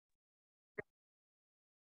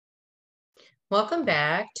Welcome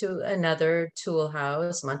back to another Tool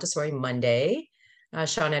House Montessori Monday.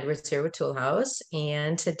 Sean Edwards here with Tool House,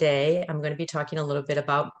 and today I'm going to be talking a little bit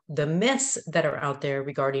about the myths that are out there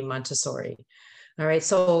regarding Montessori. All right,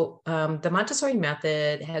 so the Montessori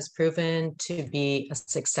method has proven to be a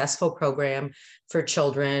successful program for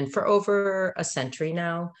children for over a century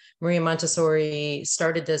now. Maria Montessori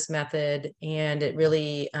started this method, and it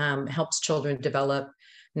really helps children develop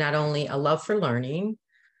not only a love for learning,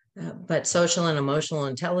 but social and emotional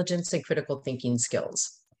intelligence and critical thinking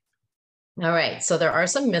skills. All right, so there are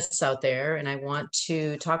some myths out there, and I want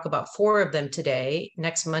to talk about four of them today.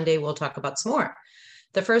 Next Monday, we'll talk about some more.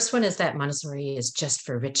 The first one is that Montessori is just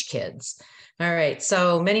for rich kids. All right,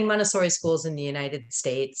 so many Montessori schools in the United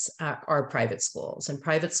States are private schools, and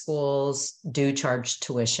private schools do charge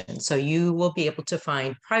tuition. So you will be able to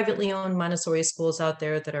find privately owned Montessori schools out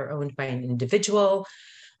there that are owned by an individual.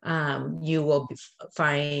 You will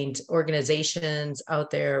find organizations out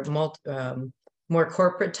there, more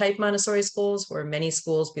corporate type Montessori schools where many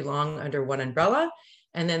schools belong under one umbrella.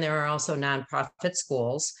 And then there are also nonprofit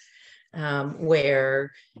schools where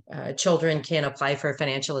children can apply for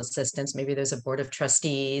financial assistance. Maybe there's a board of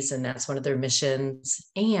trustees and that's one of their missions.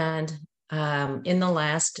 And in the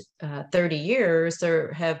last 30 years,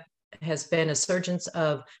 there has been a surgence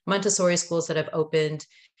of Montessori schools that have opened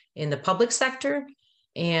in the public sector.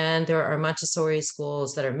 And there are Montessori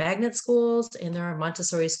schools that are magnet schools, and there are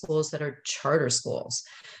Montessori schools that are charter schools.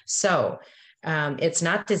 So it's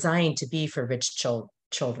not designed to be for rich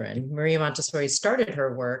children. Maria Montessori started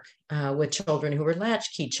her work with children who were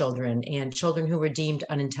latchkey children and children who were deemed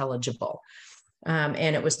unintelligible.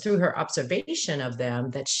 And it was through her observation of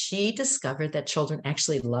them that she discovered that children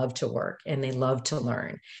actually love to work and they love to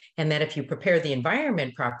learn. And that if you prepare the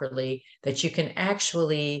environment properly, that you can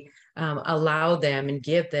actually allow them and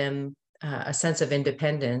give them a sense of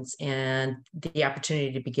independence and the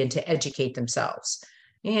opportunity to begin to educate themselves.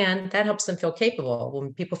 And that helps them feel capable.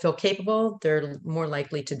 When people feel capable, they're more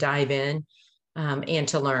likely to dive in and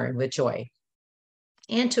to learn with joy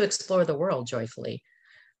and to explore the world joyfully.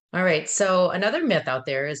 All right, so another myth out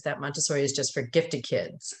there is that Montessori is just for gifted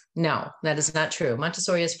kids. No, that is not true.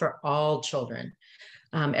 Montessori is for all children.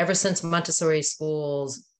 Ever since Montessori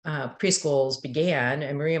schools, preschools began,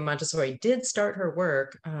 and Maria Montessori did start her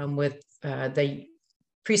work with the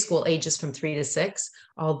preschool ages from 3 to 6,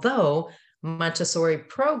 although Montessori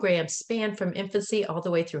programs span from infancy all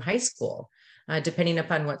the way through high school, depending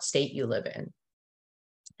upon what state you live in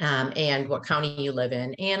and what county you live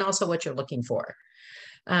in, and also what you're looking for.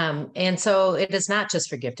 And so it is not just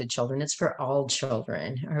for gifted children, it's for all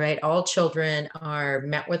children. All right. All children are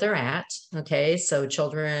met where they're at. Okay. So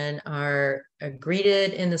children are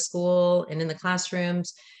greeted in the school and in the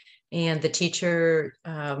classrooms, and the teacher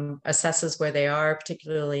assesses where they are,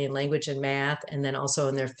 particularly in language and math, and then also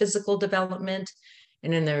in their physical development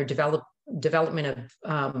and in their development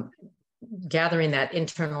of gathering that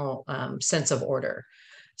internal sense of order.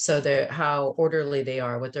 So how orderly they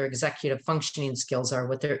are, what their executive functioning skills are,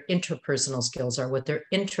 what their interpersonal skills are, what their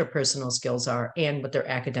intrapersonal skills are, and what their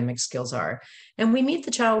academic skills are. And we meet the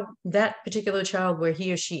child, that particular child, where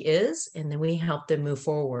he or she is, and then we help them move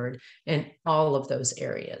forward in all of those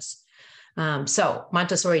areas. So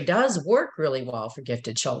Montessori does work really well for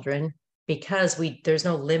gifted children because there's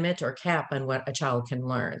no limit or cap on what a child can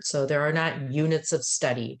learn. So there are not units of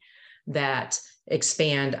study that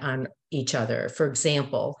expand on each other. For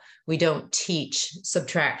example, we don't teach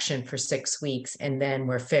subtraction for 6 weeks and then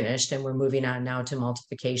we're finished and we're moving on now to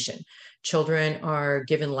multiplication. Children are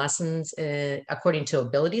given lessons according to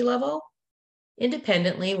ability level,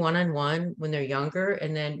 independently, one-on-one when they're younger,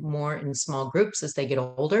 and then more in small groups as they get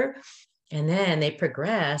older. And then they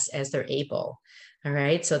progress as they're able. All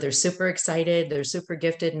right. So they're super excited. They're super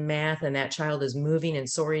gifted in math, and that child is moving and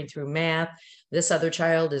soaring through math. This other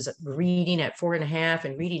child is reading at 4.5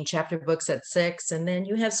 and reading chapter books at 6. And then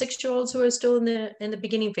you have 6-year-olds who are still in the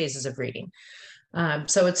beginning phases of reading.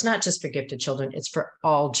 So it's not just for gifted children, it's for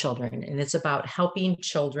all children. And it's about helping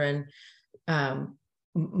children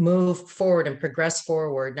move forward and progress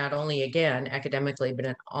forward, not only again academically, but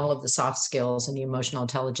in all of the soft skills and the emotional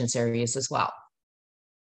intelligence areas as well.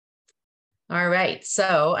 All right,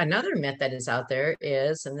 so another myth that is out there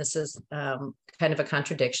is, and this is kind of a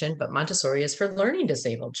contradiction, but Montessori is for learning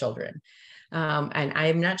disabled children. And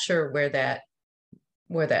I'm not sure where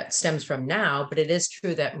that stems from now, but it is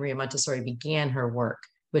true that Maria Montessori began her work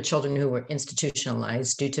with children who were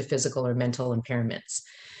institutionalized due to physical or mental impairments.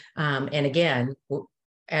 And again,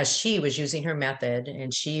 as she was using her method,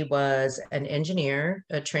 and she was an engineer,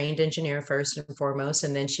 a trained engineer first and foremost,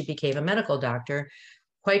 and then she became a medical doctor,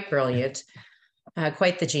 quite brilliant.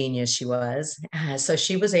 Quite the genius she was. So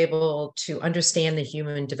she was able to understand the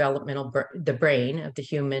human developmental, the brain of the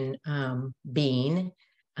human being.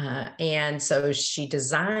 And so she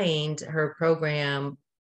designed her program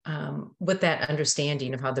with that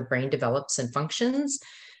understanding of how the brain develops and functions.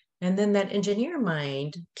 And then that engineer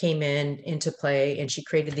mind came into play, and she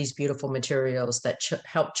created these beautiful materials that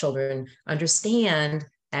help children understand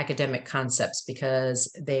academic concepts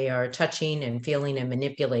because they are touching and feeling and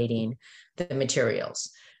manipulating the materials.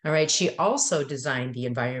 All right. She also designed the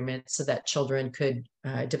environment so that children could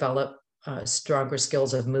develop stronger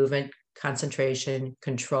skills of movement, concentration,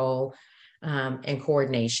 control, and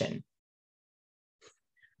coordination.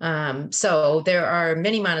 So there are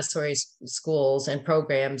many Montessori schools and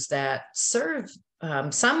programs that serve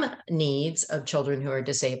some needs of children who are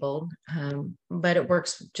disabled, but it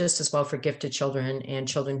works just as well for gifted children and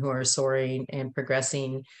children who are soaring and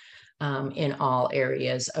progressing in all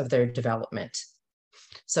areas of their development.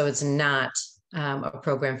 So it's not a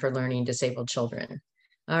program for learning disabled children.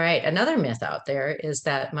 All right, another myth out there is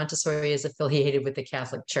that Montessori is affiliated with the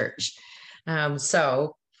Catholic Church.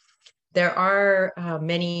 So there are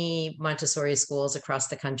many Montessori schools across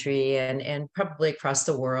the country and probably across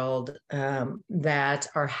the world that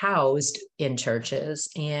are housed in churches.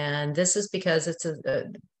 And this is because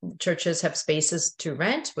churches have spaces to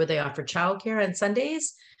rent where they offer childcare on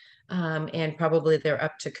Sundays. And probably they're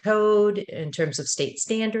up to code in terms of state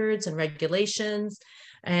standards and regulations.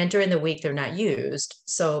 And during the week, they're not used.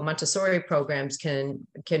 So Montessori programs can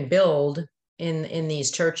build in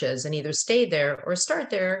these churches and either stay there or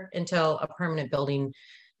start there until a permanent building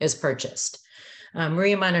is purchased.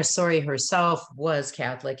 Maria Montessori herself was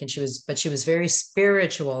Catholic, and she was very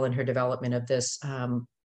spiritual in her development of this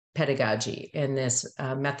pedagogy and this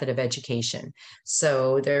method of education.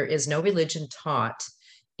 So there is no religion taught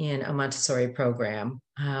in a Montessori program,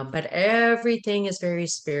 but everything is very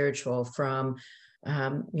spiritual, from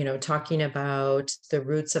talking about the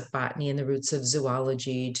roots of botany and the roots of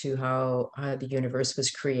zoology to how the universe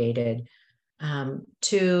was created,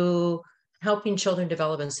 to helping children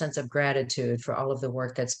develop a sense of gratitude for all of the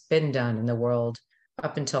work that's been done in the world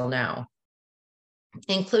up until now,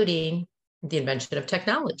 including the invention of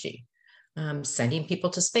technology, sending people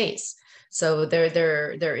to space. So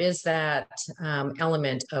there is that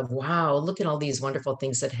element of, wow, look at all these wonderful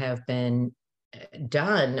things that have been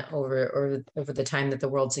done over the time that the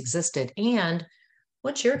world's existed. And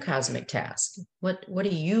what's your cosmic task? What are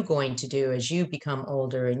you going to do as you become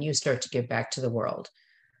older and you start to give back to the world?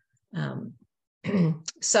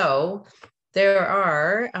 So there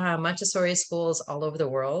are Montessori schools all over the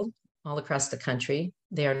world, all across the country.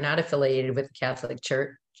 They are not affiliated with the Catholic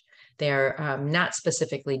Church. They are not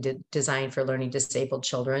specifically designed for learning disabled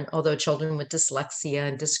children, although children with dyslexia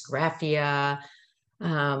and dysgraphia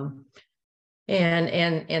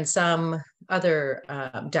and some other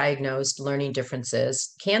diagnosed learning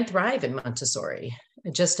differences can thrive in Montessori,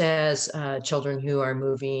 just as children who are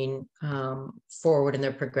moving forward in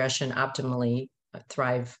their progression optimally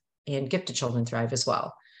thrive, and gifted children thrive as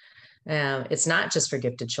well. It's not just for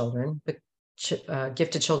gifted children, but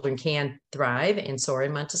gifted children can thrive and soar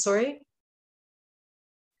in Montessori.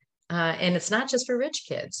 And it's not just for rich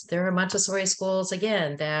kids. There are Montessori schools,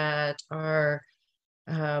 again, that are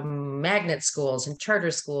magnet schools and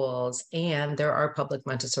charter schools, and there are public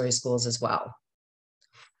Montessori schools as well.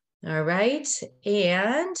 All right.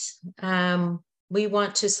 And we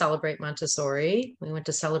want to celebrate Montessori. We want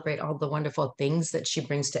to celebrate all the wonderful things that she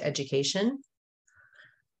brings to education,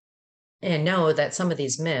 and know that some of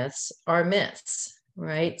these myths are myths,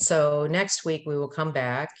 right? So next week we will come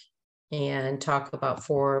back and talk about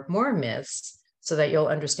 4 more myths so that you'll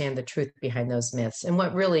understand the truth behind those myths and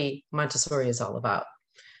what really Montessori is all about,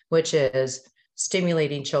 which is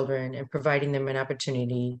stimulating children and providing them an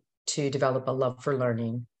opportunity to develop a love for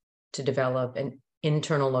learning, to develop an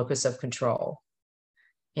internal locus of control,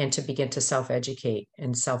 and to begin to self-educate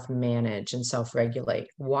and self-manage and self-regulate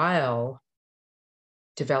while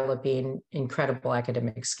developing incredible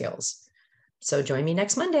academic skills. So join me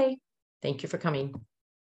next Monday. Thank you for coming.